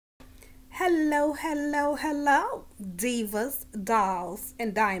Hello, hello, hello, divas, dolls,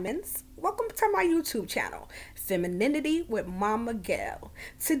 and diamonds. Welcome to my YouTube channel, Femininity with Mama Gail.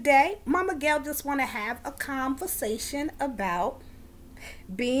 Today, Mama Gail just want to have a conversation about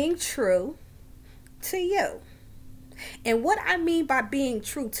being true to you. And what I mean by being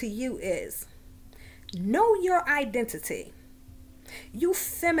true to you is know your identity. You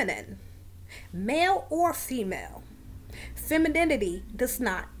feminine, male or female. Femininity does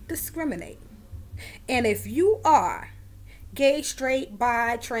not discriminate. And if you are gay, straight,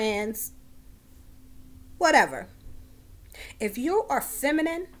 bi, trans, whatever, if you are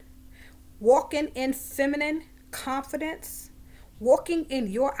feminine, walking in feminine confidence, walking in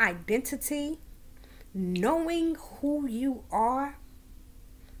your identity, knowing who you are,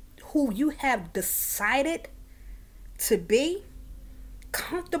 who you have decided to be,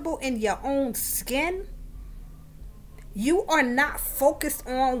 comfortable in your own skin, you are not focused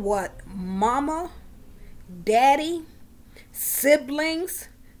on what mama, daddy, siblings,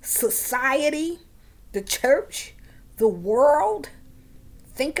 society, the church, the world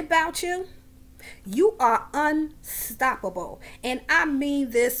think about you. You are unstoppable. And I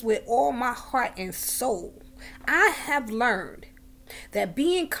mean this with all my heart and soul. I have learned that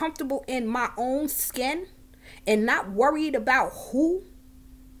being comfortable in my own skin and not worried about who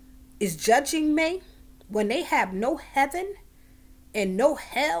is judging me when they have no heaven and no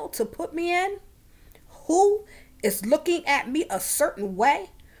hell to put me in, who is looking at me a certain way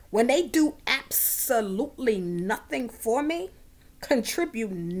when they do absolutely nothing for me,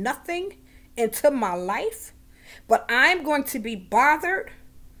 contribute nothing into my life, but I'm going to be bothered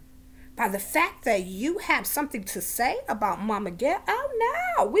by the fact that you have something to say about Mama Gail.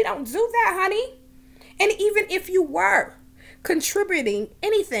 Oh no, we don't do that, honey. And even if you were contributing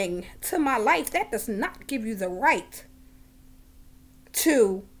anything to my life, that does not give you the right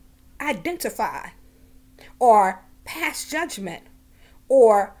to identify or pass judgment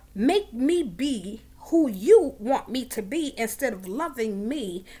or make me be who you want me to be instead of loving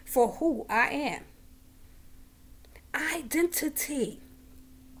me for who I am. Identity.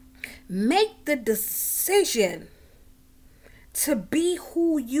 Make the decision to be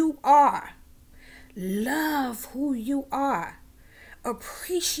who you are. Love who you are.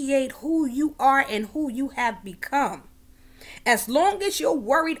 Appreciate who you are and who you have become. As long as you're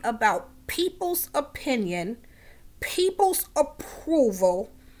worried about people's opinion, people's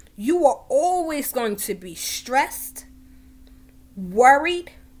approval, you are always going to be stressed,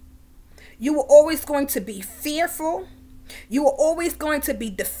 worried. You are always going to be fearful. You are always going to be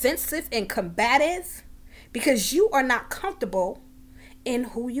defensive and combative because you are not comfortable in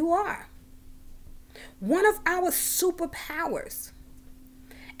who you are. One of our superpowers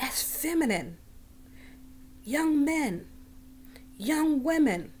as feminine, young men, young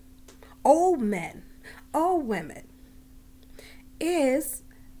women, old men, old women, is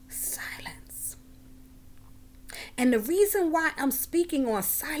silence. And the reason why I'm speaking on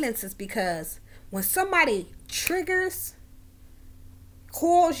silence is because when somebody triggers,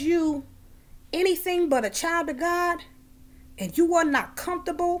 calls you anything but a child of God, and you are not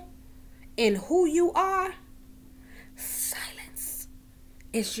comfortable in who you are, silence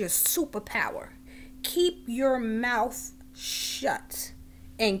is your superpower. Keep your mouth shut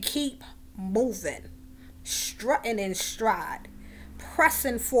and keep moving, strutting in stride,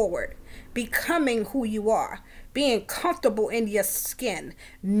 pressing forward, becoming who you are, being comfortable in your skin,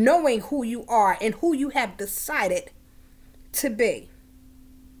 knowing who you are and who you have decided to be,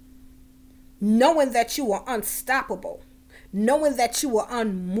 knowing that you are unstoppable, knowing that you are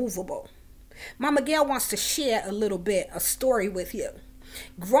unmovable. Mama Gail wants to share a little bit, a story with you.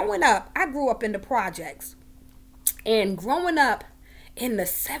 Growing up, I grew up in the projects. And growing up in the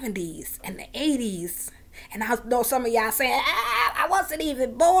 70s and the 80s, and I know some of y'all saying, I wasn't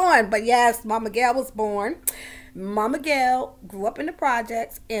even born. But yes, Mama Gail was born. Mama Gail grew up in the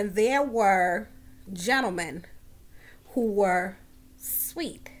projects, and there were gentlemen who were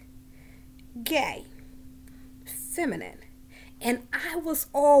sweet, gay, feminine. And I was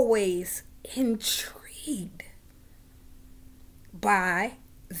always intrigued by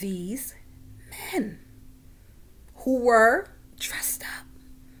these men who were dressed up,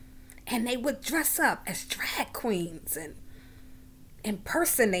 and they would dress up as drag queens and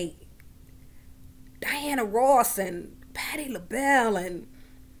impersonate Diana Ross and Patti LaBelle and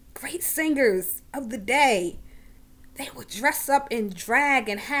great singers of the day. They would dress up in drag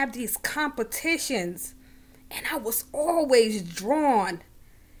and have these competitions, and I was always drawn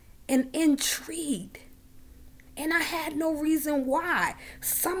and intrigued, and I had no reason why.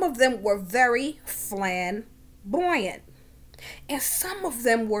 Some of them were very flamboyant. And some of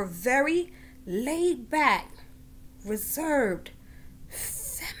them were very laid back, reserved,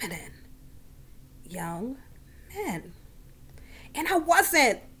 feminine young men. And I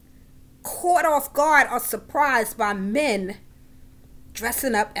wasn't caught off guard or surprised by men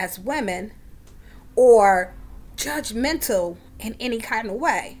dressing up as women or judgmental in any kind of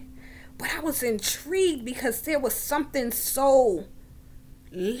way. But I was intrigued because there was something so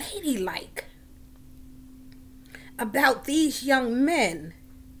ladylike about these young men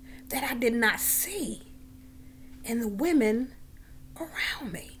that I did not see in the women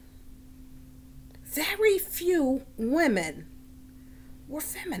around me. Very few women were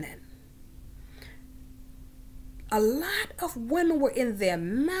feminine. A lot of women were in their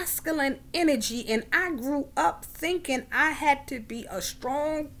masculine energy, and I grew up thinking I had to be a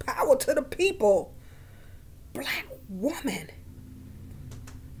strong power to the people. Black woman.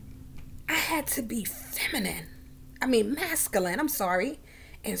 I had to be masculine,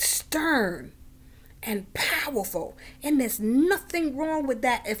 and stern and powerful. And there's nothing wrong with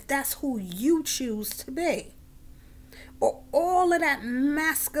that if that's who you choose to be. But all of that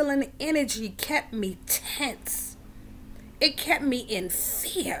masculine energy kept me tense. It kept me in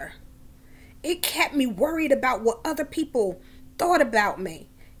fear. It kept me worried about what other people thought about me.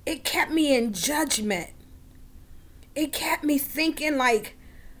 It kept me in judgment. It kept me thinking like,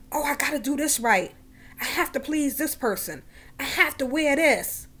 oh, I gotta do this right. I have to please this person. I have to wear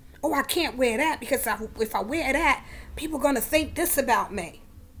this. Oh, I can't wear that because if I wear that, people are gonna think this about me.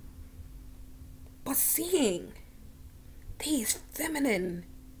 But seeing these feminine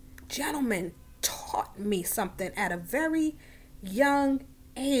gentlemen taught me something at a very young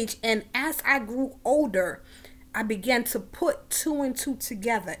age. And as I grew older, I began to put two and two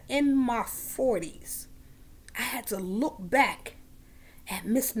together. In my 40s, I had to look back at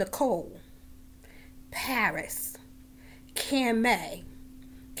Miss Nicole, Paris, Camille,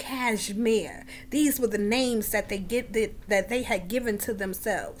 Cashmere. These were the names that they had given to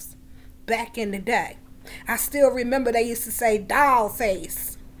themselves back in the day. I still remember they used to say doll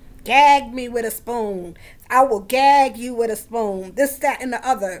face, gag me with a spoon, I will gag you with a spoon, this, that, and the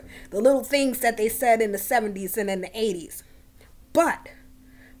other. The little things that they said in the 70s and in the 80s. But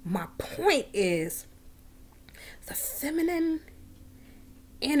my point is the feminine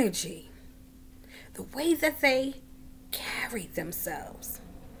energy, the way that they carry themselves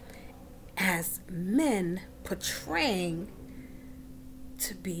as men portraying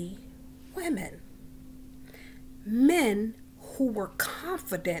to be women. Men who were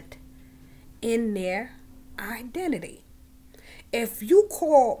confident in their identity. If you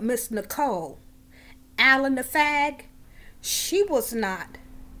call Miss Nicole Allen the fag, she was not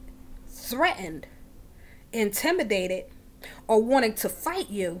threatened, intimidated, or wanting to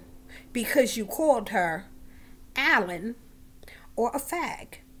fight you because you called her Allen or a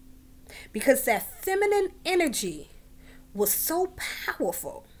fag. Because that feminine energy was so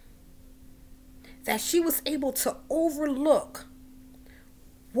powerful that she was able to overlook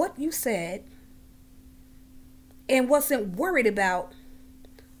what you said and wasn't worried about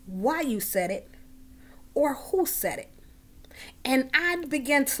why you said it or who said it. And I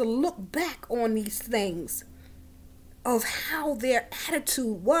began to look back on these things of how their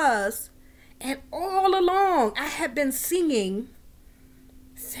attitude was, and all along I had been seeing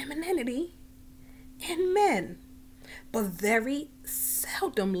femininity in men, but very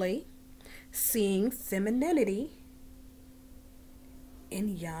seldomly seeing femininity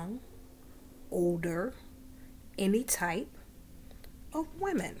in young, older, any type of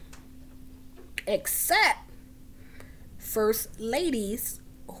women, except first ladies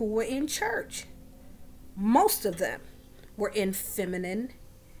who were in church. Most of them were in feminine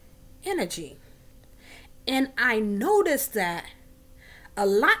energy. And I noticed that a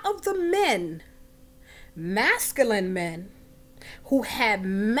lot of the men, masculine men, who had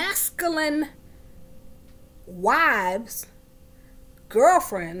masculine wives,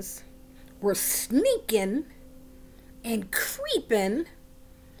 girlfriends, were sneaking and creeping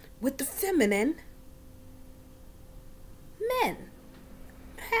with the feminine men.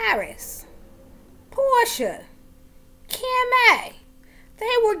 Paris, Portia, Camille,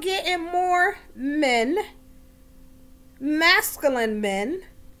 they were getting more men, masculine men,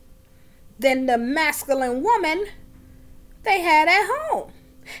 than the masculine woman they had at home.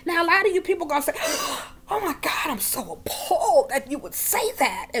 Now, a lot of you people gonna say, oh my God, I'm so appalled that you would say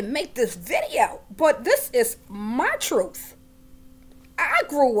that and make this video. But this is my truth. I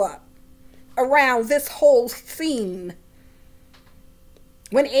grew up around this whole scene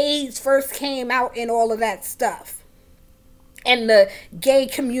when AIDS first came out and all of that stuff. And the gay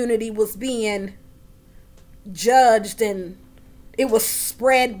community was being judged and it was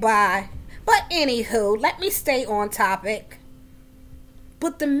spread by. But anywho, let me stay on topic.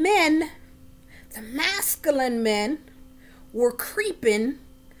 But the men, the masculine men, were creeping,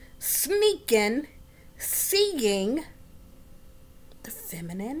 sneaking, seeing the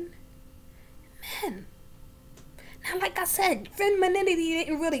feminine men. Now, like I said, femininity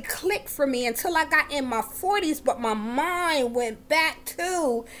didn't really click for me until I got in my 40s, but my mind went back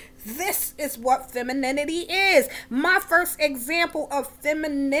to this is what femininity is. My first example of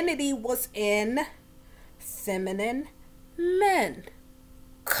femininity was in feminine men.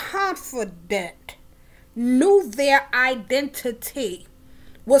 Confident, knew their identity,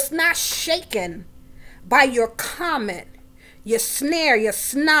 was not shaken by your comment, your snare, your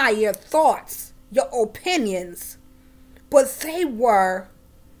snide, your thoughts, your opinions. But they were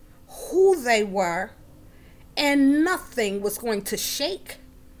who they were, and nothing was going to shake,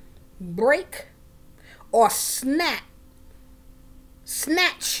 break, or snatch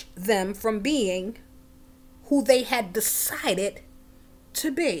them from being who they had decided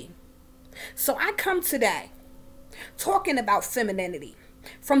to be. So I come today talking about femininity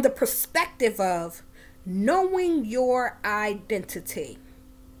from the perspective of knowing your identity.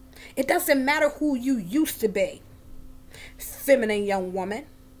 It doesn't matter who you used to be. Feminine young woman,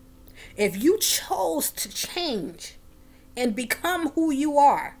 if you chose to change and become who you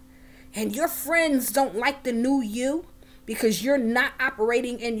are, and your friends don't like the new you because you're not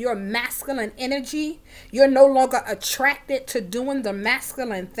operating in your masculine energy, you're no longer attracted to doing the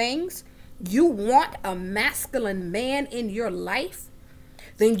masculine things, you want a masculine man in your life,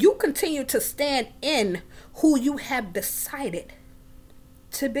 then you continue to stand in who you have decided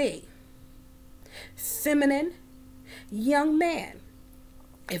to be. Feminine young man,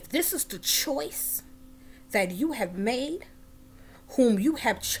 if this is the choice that you have made, whom you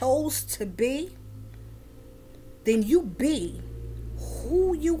have chose to be, then you be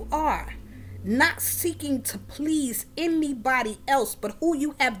who you are, not seeking to please anybody else, but who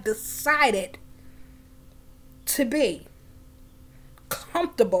you have decided to be.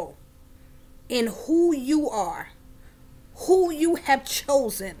 Comfortable in who you are, who you have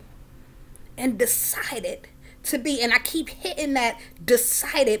chosen and decided to be. And I keep hitting that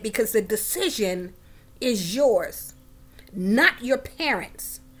decided because the decision is yours, not your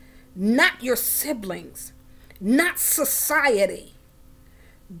parents, not your siblings, not society.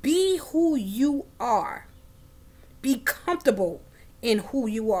 Be who you are. Be comfortable in who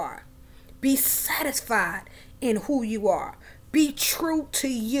you are. Be satisfied in who you are. Be true to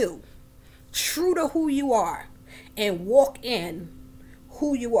you, true to who you are, and walk in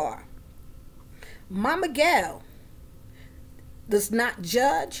who you are. Mama Gail does not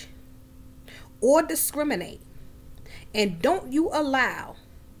judge or discriminate. And don't you allow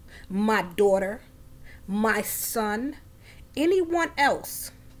my daughter, my son, anyone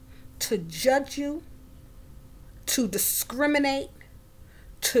else to judge you, to discriminate,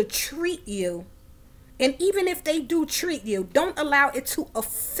 to treat you. And even if they do treat you, don't allow it to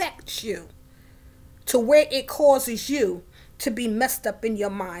affect you to where it causes you to be messed up in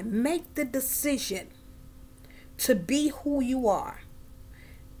your mind. Make the decision to be who you are,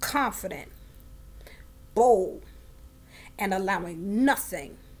 confident, bold, and allowing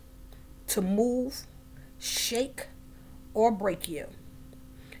nothing to move, shake, or break you.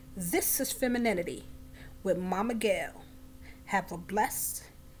 This is Femininity with Mama Gail. Have a blessed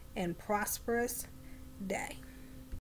and prosperous day.